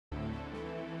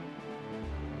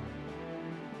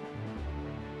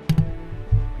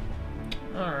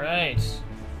Alright.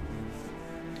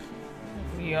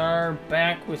 We are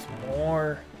back with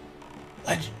more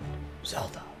Legend of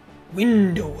Zelda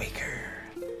Wind Waker.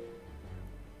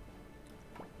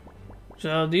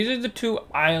 So these are the two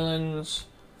islands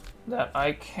that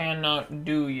I cannot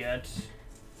do yet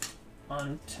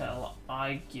until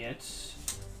I get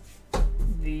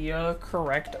the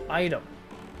correct item.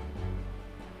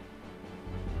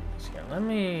 So let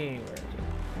me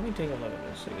take a look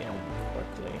at this again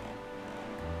quickly.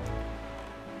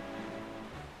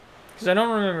 Because I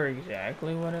don't remember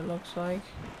exactly what it looks like.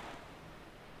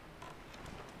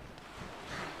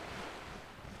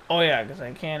 Oh yeah, because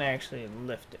I can't actually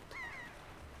lift it.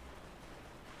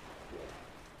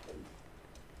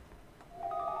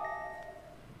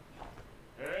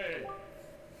 Hey.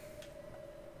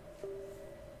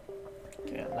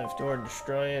 Can't lift or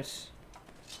destroy it.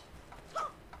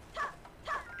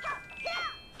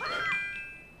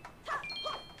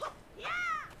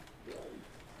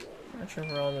 Not sure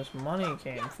where all this money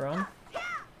came from.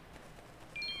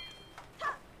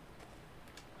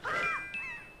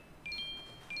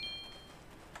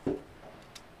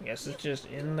 Guess it's just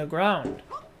in the ground.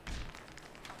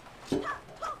 Yeah,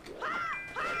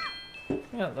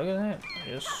 look at that. I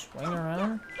just swing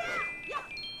around.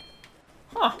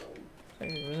 Huh. It's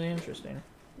actually really interesting.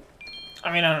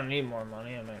 I mean, I don't need more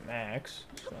money. I'm at max,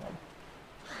 so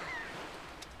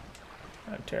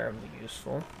not terribly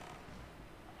useful.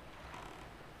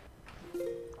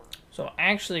 So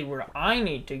actually where I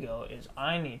need to go is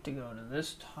I need to go to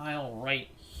this tile right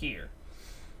here,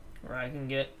 where I can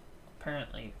get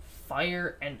apparently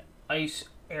fire and ice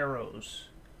arrows,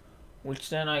 which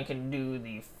then I can do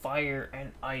the fire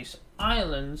and ice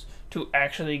islands to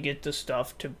actually get the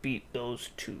stuff to beat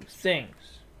those two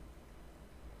things.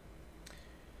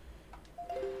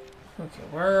 Okay,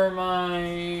 where are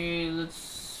my...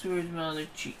 where's my other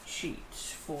cheat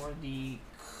sheets for the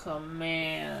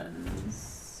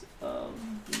commands of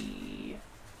the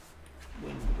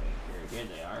Wind Waker? Here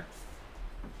they are.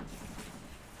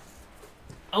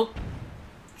 Oh!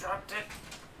 Dropped it.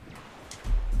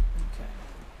 Okay.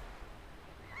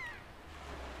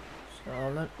 So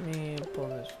let me pull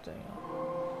this thing up.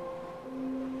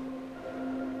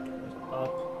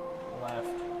 Up,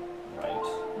 left, right.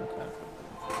 Okay.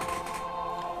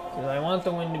 Because I want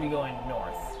the wind to be going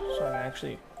north, so I can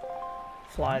actually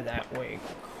fly that way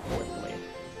quickly.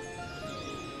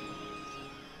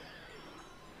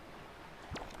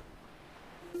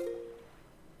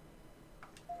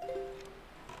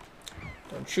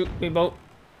 Don't shoot me, boat.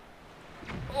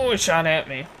 Oh, it shot at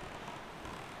me.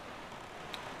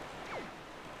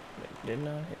 It did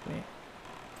not hit me.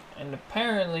 And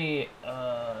apparently,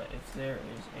 if there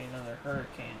is another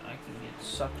hurricane, I can get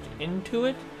sucked into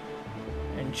it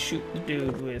and shoot the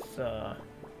dude with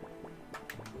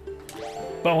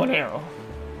bow and arrow.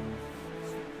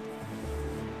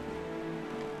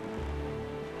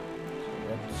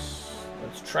 So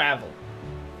let's travel.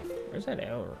 Where's that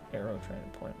arrow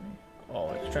trying to point me? Oh,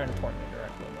 it's trying to point me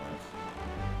directly north.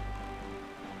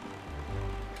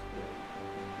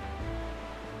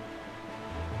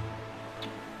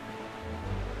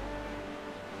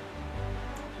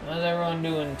 How's everyone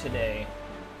doing today?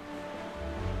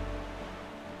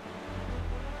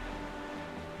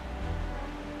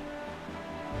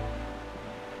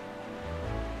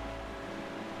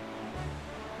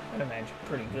 I'd imagine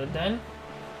pretty good then.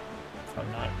 If I'm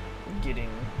not getting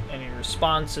any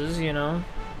responses, you know.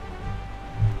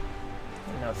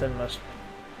 Nothing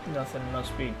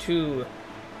must be too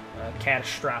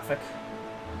catastrophic.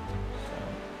 So.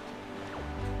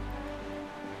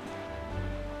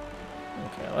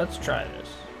 Okay, let's try this.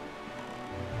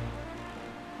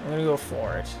 I'm gonna go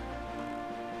for it.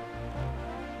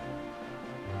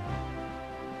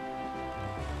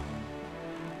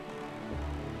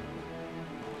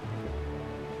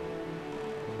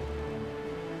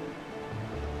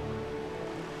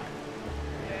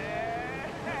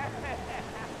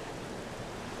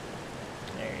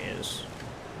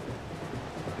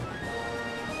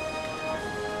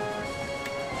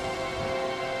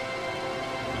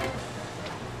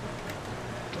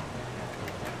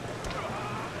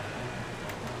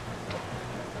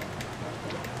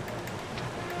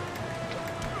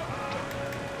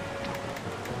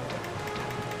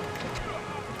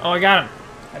 Oh, I got him.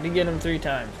 I did get him 3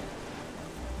 times.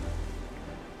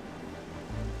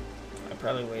 I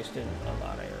probably wasted a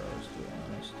lot of arrows, to be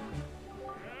honest.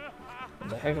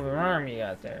 What a heck of an arm you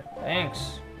got there.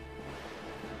 Thanks.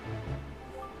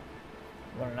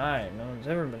 What an eye. No one's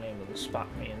ever been able to spot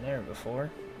me in there before.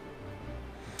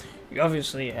 You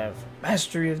obviously have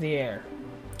mastery of the air.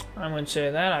 I would say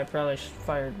that. I probably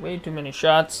fired way too many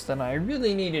shots than I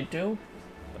really needed to,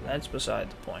 but that's beside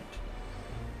the point.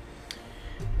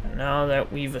 And now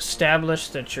that we've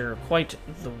established that you're quite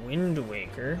the Wind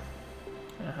Waker,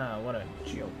 what a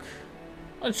joke.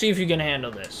 Let's see if you can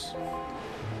handle this.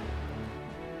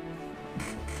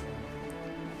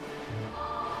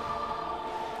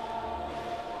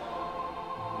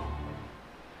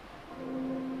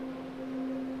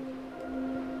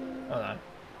 Hold on.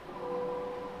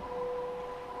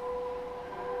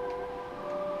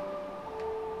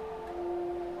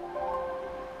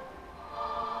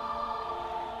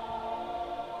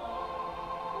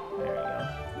 There we go.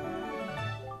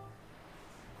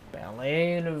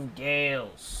 Ballet of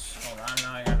Gales. Hold on,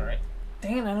 now I got it right.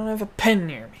 Dang it, I don't have a pen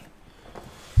near me.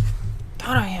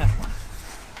 Thought I had one.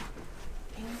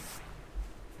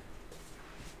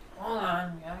 Hold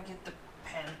on, gotta get the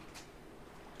pen.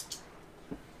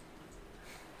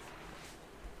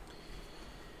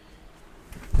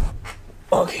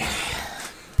 Okay.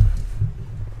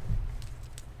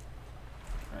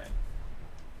 Alright.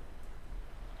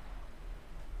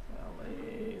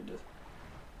 Ballad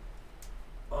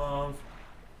of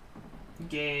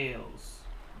Gales.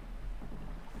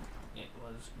 It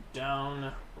was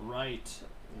down, right,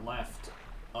 left,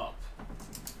 up.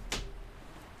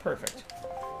 Perfect.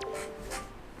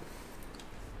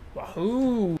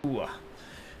 Wahoo!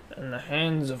 In the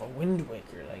hands of a Wind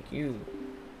Waker like you,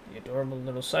 the adorable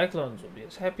little cyclones will be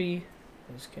as happy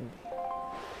as can be.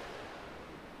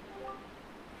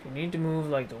 If you need to move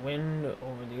like the wind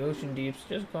over the ocean deeps,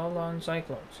 just call on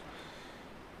cyclones.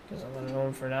 Guess I'm gonna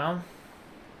go for now.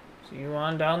 See you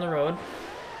on down the road.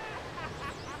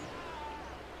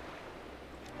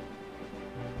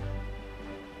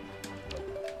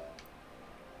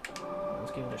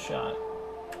 Let's give it a shot.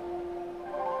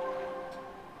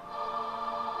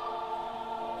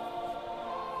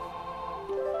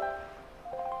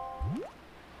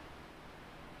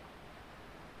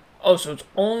 Oh, so it's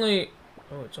only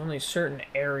certain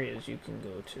areas you can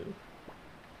go to.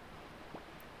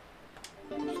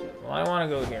 Well, I want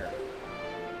to go here.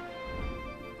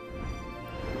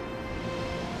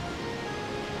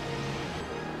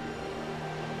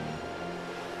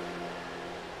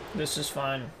 This is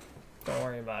fine. Don't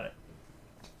worry about it.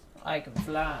 I can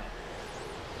fly.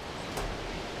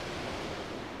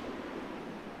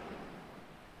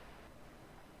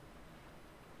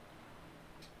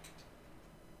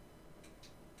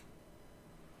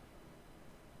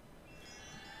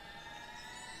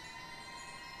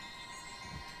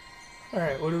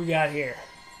 Alright, what do we got here?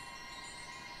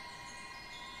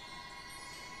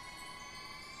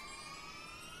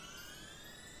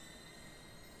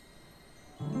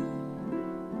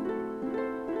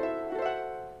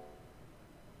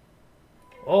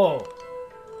 Oh.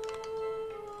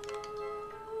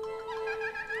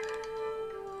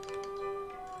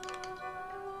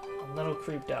 I'm a little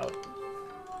creeped out.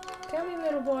 Tell me,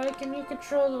 little boy, can you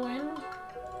control the wind?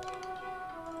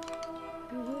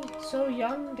 You're so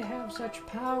young to have such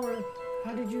power.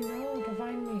 How did you know to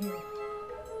find me here?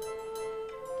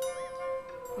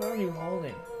 What are you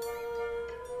holding?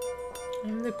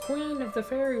 I'm the queen of the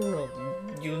fairy world.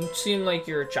 You seem like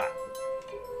you're a child.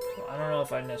 So I don't know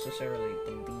if I necessarily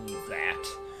believe that.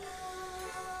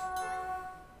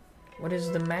 What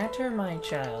is the matter, my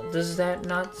child? Does that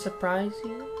not surprise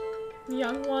you,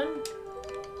 young one?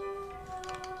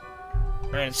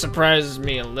 It surprises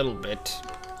me a little bit.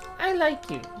 I like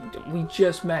you. We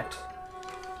just met.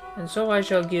 And so I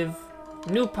shall give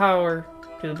new power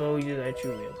to the bow that you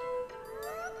wield.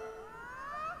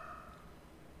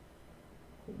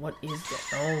 What is that?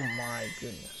 Oh my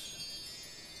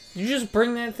goodness. Did you just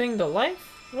bring that thing to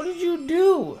life? What did you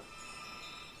do?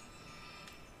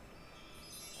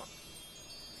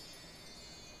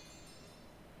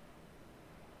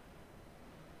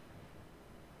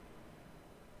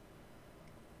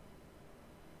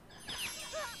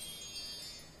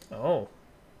 Oh.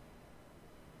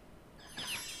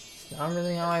 It's not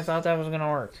really how I thought that was gonna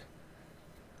work.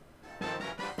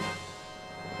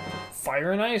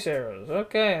 Fire and ice arrows.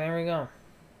 Okay, there we go.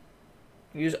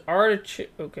 Use R to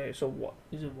okay, so what?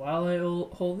 Is it while I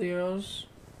hold the arrows?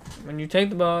 When you take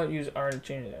the bow, use R to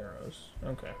change the arrows.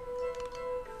 Okay.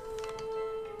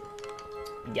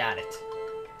 Got it.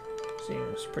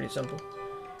 Seems pretty simple.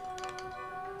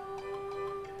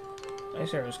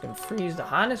 Ice arrows can freeze the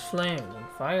hottest flames, and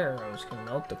fire arrows can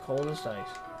melt the coldest ice.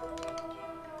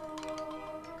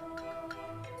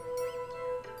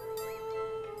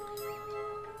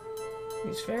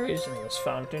 These fairies in this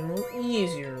fountain will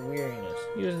ease your weariness.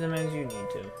 Use them as you need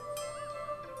to.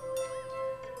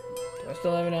 Do I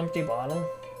still have an empty bottle?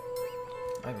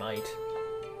 I might.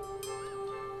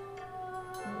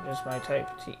 Just my type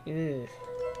T. Ugh.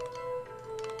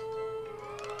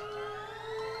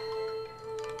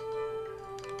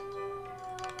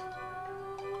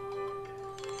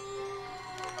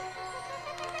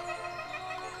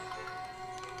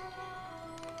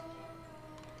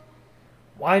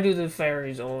 Why do the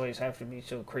fairies always have to be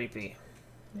so creepy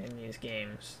in these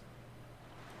games?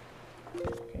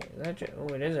 Okay, is that just, oh,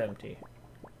 it is empty.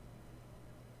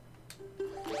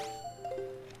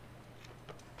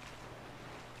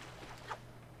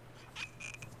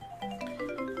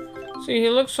 See, he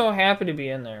looks so happy to be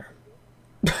in there.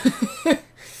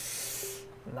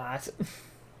 Not.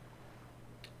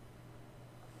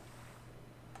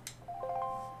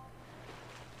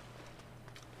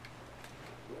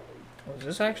 Oh, is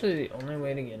this actually the only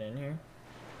way to get in here?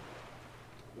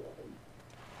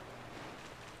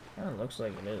 It looks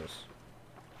like it is.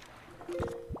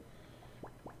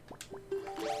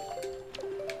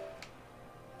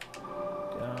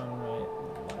 Down, right,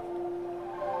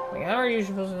 left. Like, how are you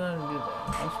supposed to know how to do that?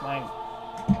 That's my...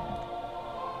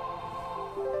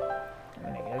 I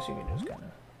mean, I guess you could just kind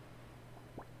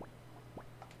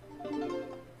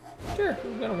of... Sure,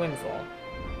 we've got a windfall.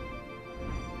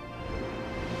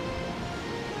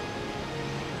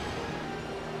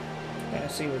 Kind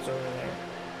of see what's over there.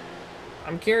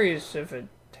 I'm curious if it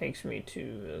takes me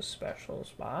to a special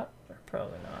spot, or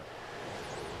probably not.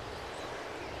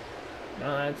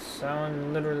 No, that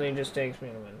sound literally just takes me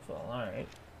to Windfall. Alright.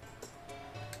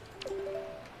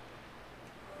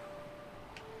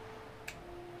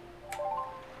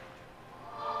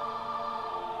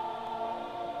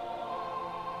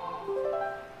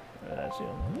 That's the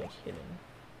only like hidden.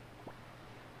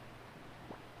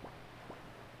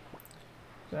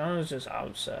 That one was just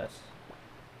outset.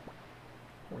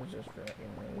 It was just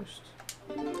dragging roost.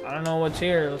 I don't know what's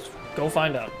here. Let's go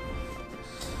find out.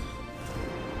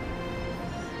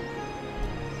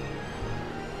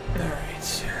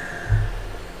 Alright.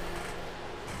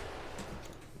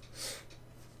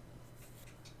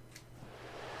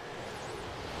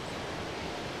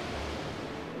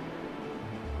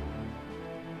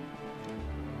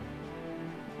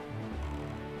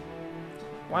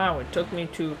 Wow, it took me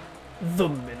to the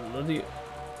middle of the...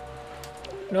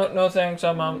 No, no thanks,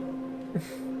 I'm out.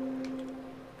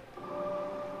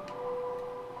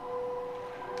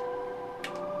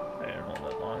 I didn't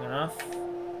hold it long enough. There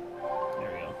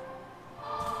we go.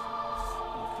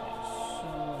 Okay, so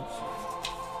let's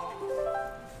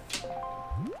see.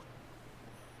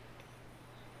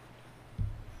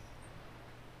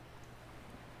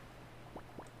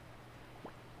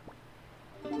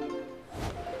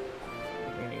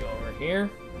 We're gonna go over here.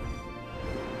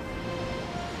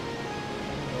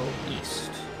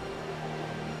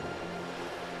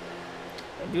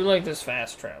 I do like this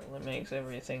fast travel. It makes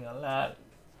everything a lot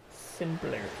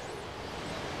simpler.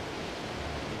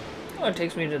 Oh, it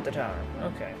takes me to the tower.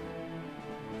 Okay.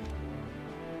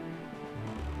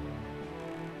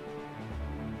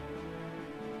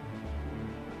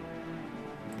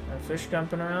 Are fish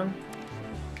jumping around?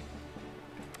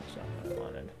 That's not what I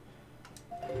wanted.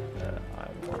 I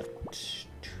want to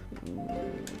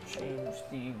change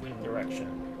the wind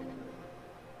direction.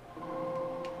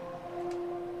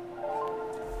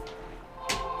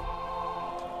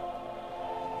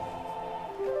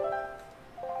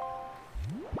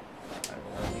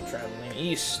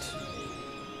 East.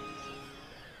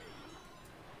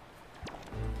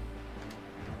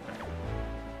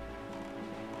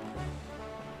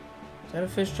 Is that a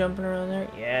fish jumping around there?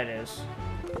 Yeah, it is.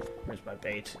 Where's my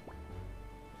bait?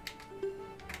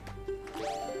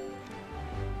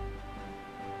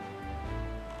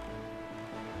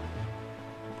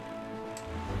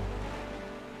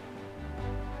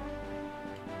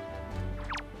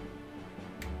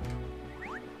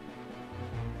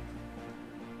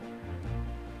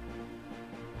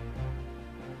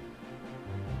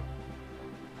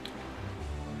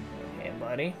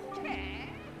 Buddy.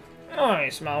 Oh,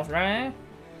 small fry.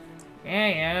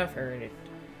 Yeah, I've heard it.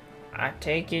 I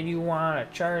take it you want a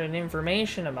chart and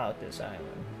information about this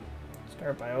island.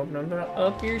 Start by opening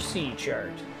up your sea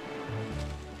chart.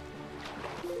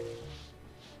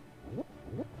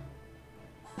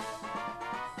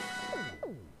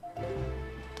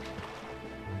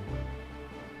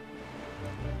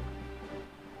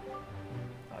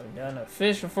 I've done a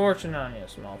fish of fortune on you,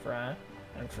 small fry.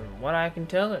 And from what I can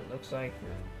tell, it looks like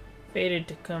you're fated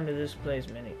to come to this place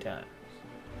many times.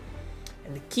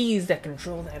 And the keys that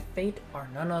control that fate are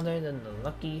none other than the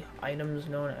lucky items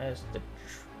known as the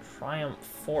Triumph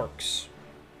Forks.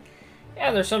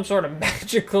 Yeah, they're some sort of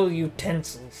magical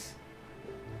utensils.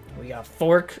 We got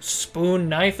fork, spoon,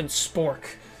 knife, and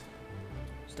spork.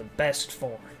 It's the best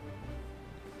fork.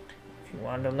 If you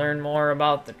wanted to learn more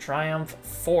about the Triumph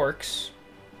Forks...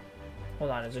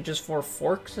 Hold on, is it just 4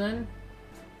 forks then?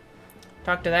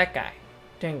 Talk to that guy.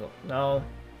 Tingle. No.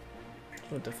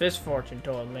 That's what the Fist Fortune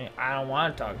told me. I don't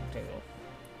want to talk to Tingle.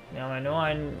 Now I know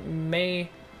I may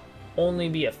only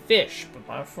be a fish, but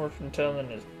my fortune telling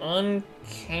is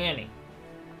uncanny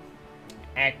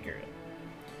accurate.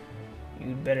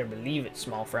 You'd better believe it,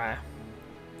 small fry.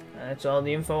 That's all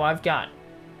the info I've got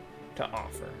to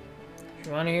offer. If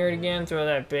you want to hear it again, throw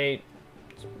that bait.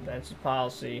 That's the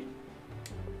policy.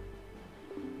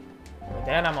 With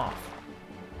that, I'm off.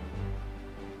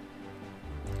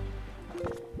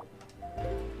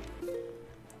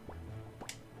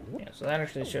 Yeah, so that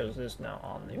actually shows this now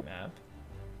on the map.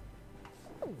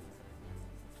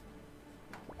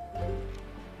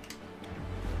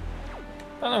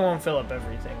 Probably won't fill up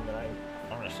everything, but I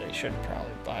honestly should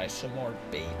probably buy some more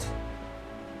bait.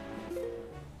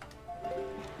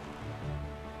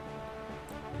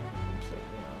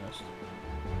 Completely honest.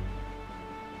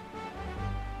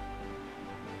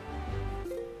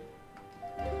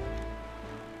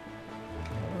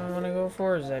 What I want to go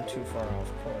for? Is that too far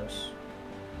off course?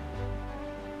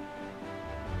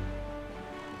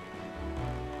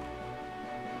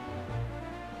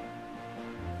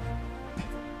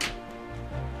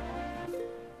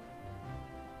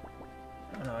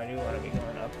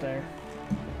 There.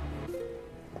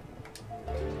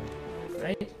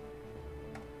 Right?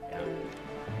 Yeah.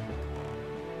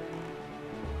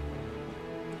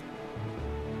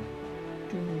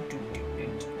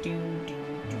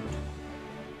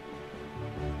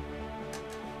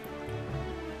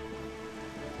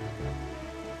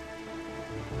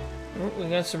 Oh, we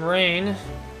got some rain.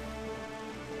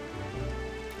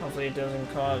 Hopefully it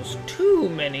doesn't cause too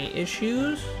many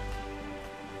issues.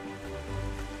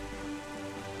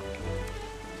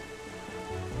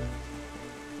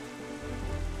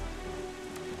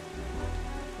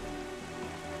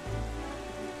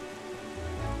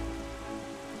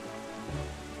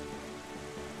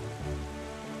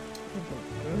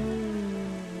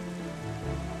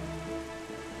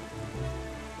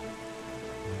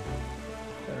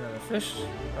 Fish?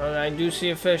 Oh, I do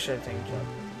see a fish, I think, John.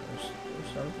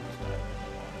 There's something.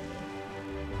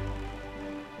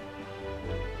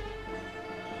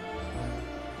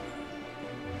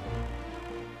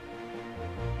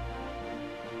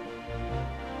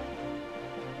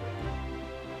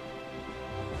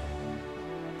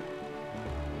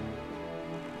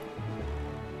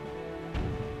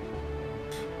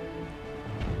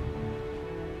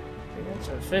 There's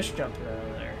a fish jumping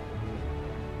around there.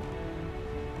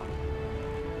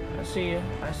 I see you.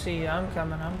 I see you. I'm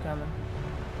coming. I'm coming.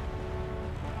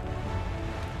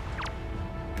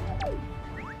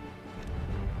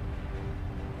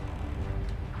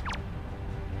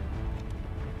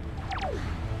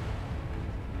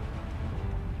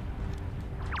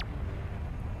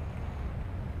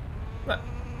 What?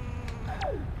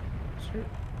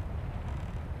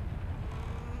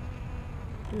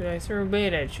 Dude, I threw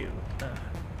bait at you.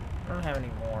 I don't have any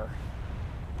more.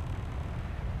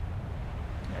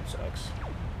 That sucks.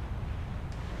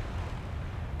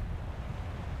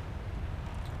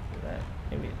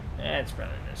 Maybe that's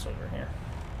probably this over here.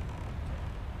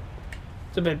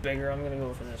 It's a bit bigger. I'm gonna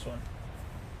go for this one.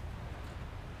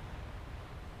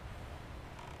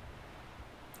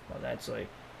 Well, that's like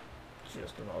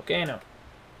just a volcano.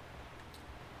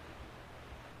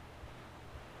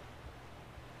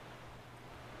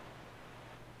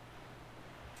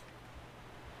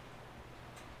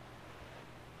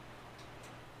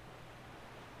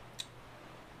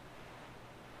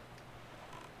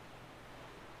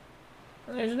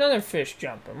 There's another fish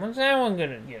jumping. What's that one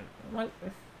gonna give? What?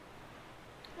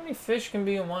 How many fish can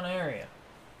be in one area?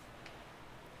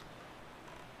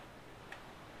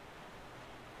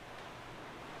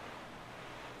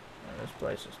 Oh, this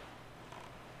place is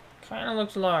kind of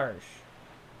looks large,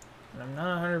 and I'm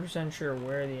not 100% sure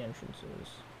where the entrance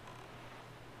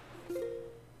is.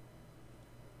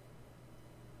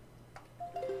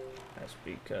 That's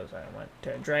because I went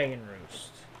to Dragon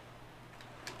Roost.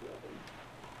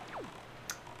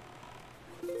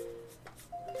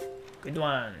 Good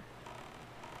one.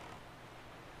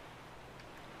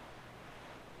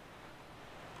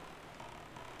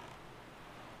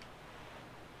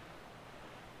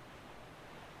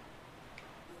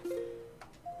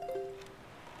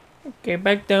 Okay,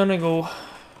 back down I go.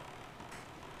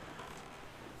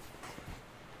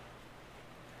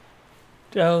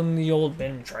 Down the old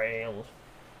bin trail.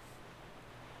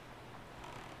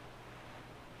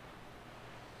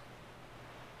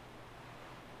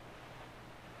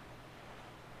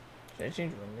 Should I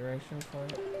change wind direction for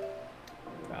it?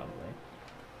 Probably.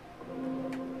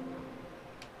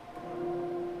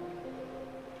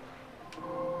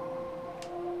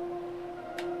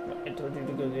 I told you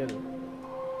to go the other way.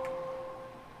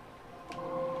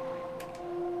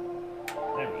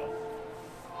 There we go.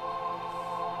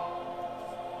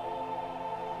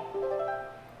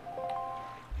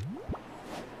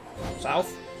 South?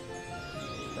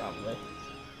 Probably.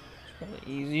 It's probably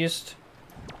easiest.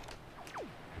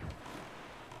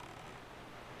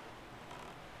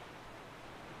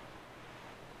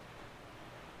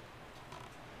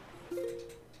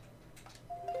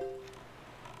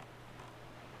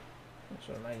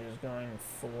 So am I just going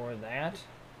for that?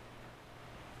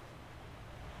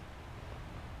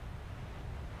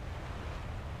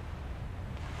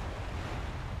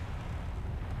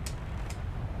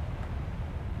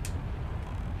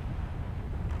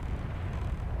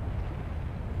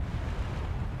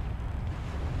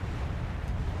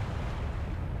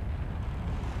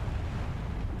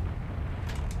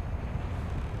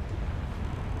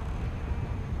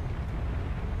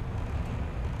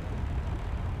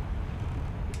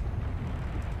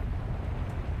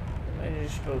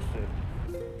 Supposed to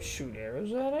shoot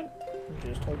arrows at it and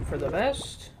just hope for the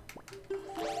best.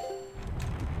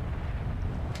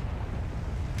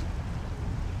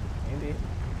 Maybe.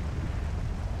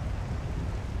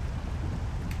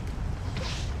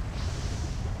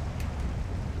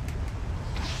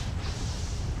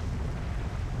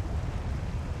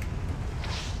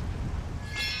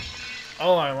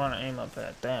 Oh, I want to aim up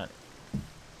at that.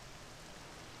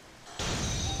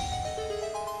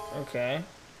 Okay.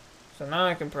 So now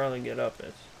I can probably get up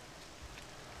it.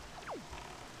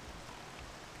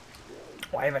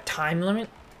 Oh, I have a time limit?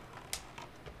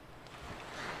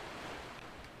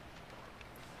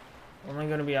 I'm only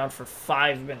going to be out for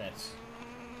 5 minutes.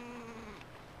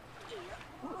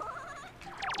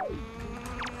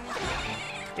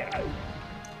 Get out.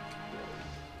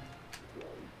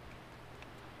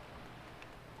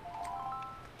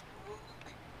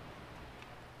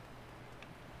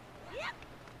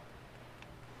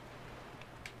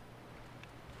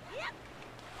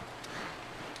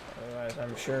 Otherwise,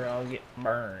 I'm sure I'll get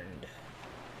burned.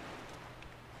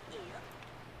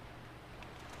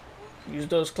 Use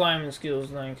those climbing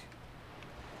skills, Link.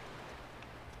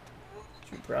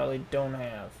 Which you probably don't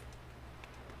have.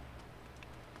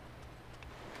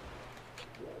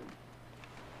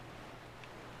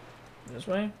 This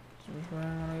way? Is this where I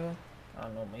want to go? I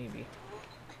don't know, maybe.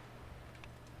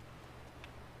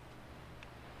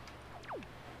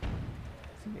 I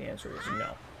think the answer is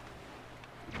no.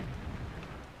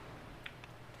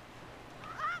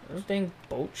 Are those dang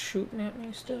boats shooting at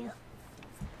me still?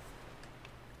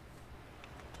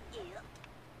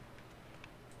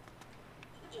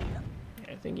 Yeah,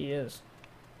 I think he is.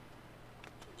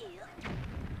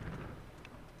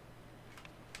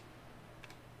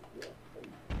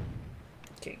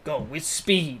 Okay, go with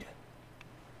speed.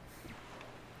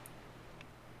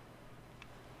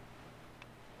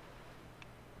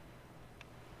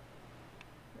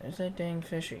 There's that dang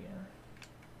fish again.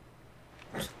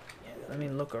 Yeah, let me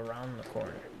look around the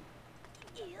corner.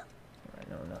 I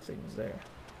know nothing's there.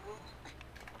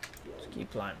 Just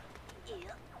keep climbing.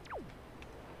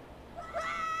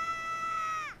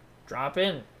 Drop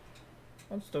in.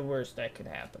 What's the worst that could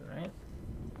happen, right?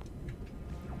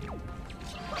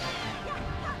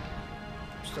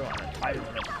 Still on a time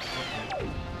limit.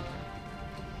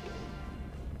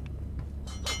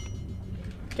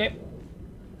 Okay.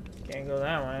 Can't go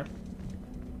that way.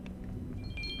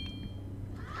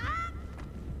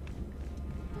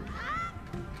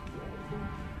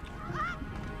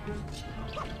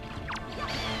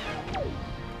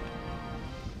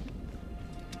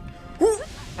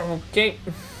 Okay.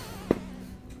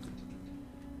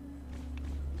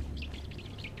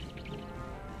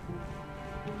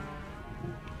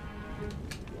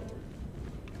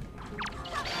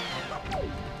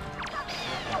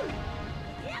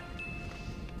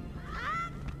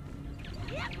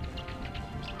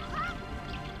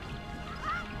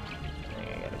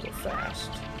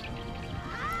 Fast.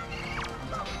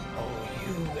 Oh,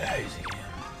 you guys again.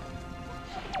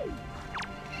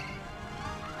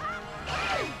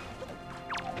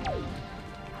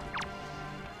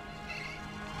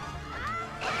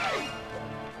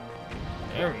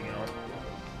 There we go.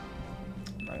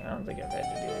 Like, I don't think I've had to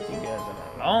deal with you guys in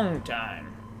a long time.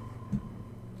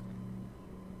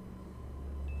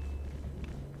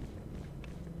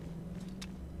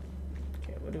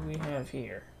 Okay, what do we have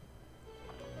here?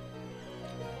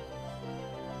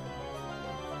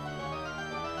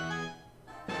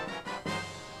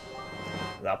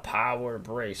 The power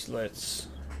bracelets.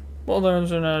 Both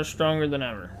arms are now stronger than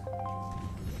ever.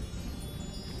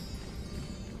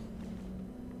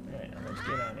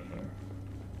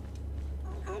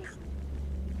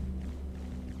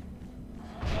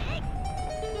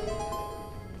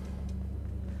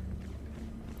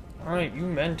 Alright, you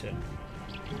meant it.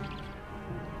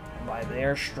 Why, they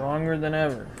are stronger than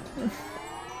ever. Like,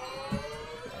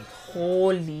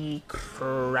 holy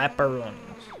crapperons.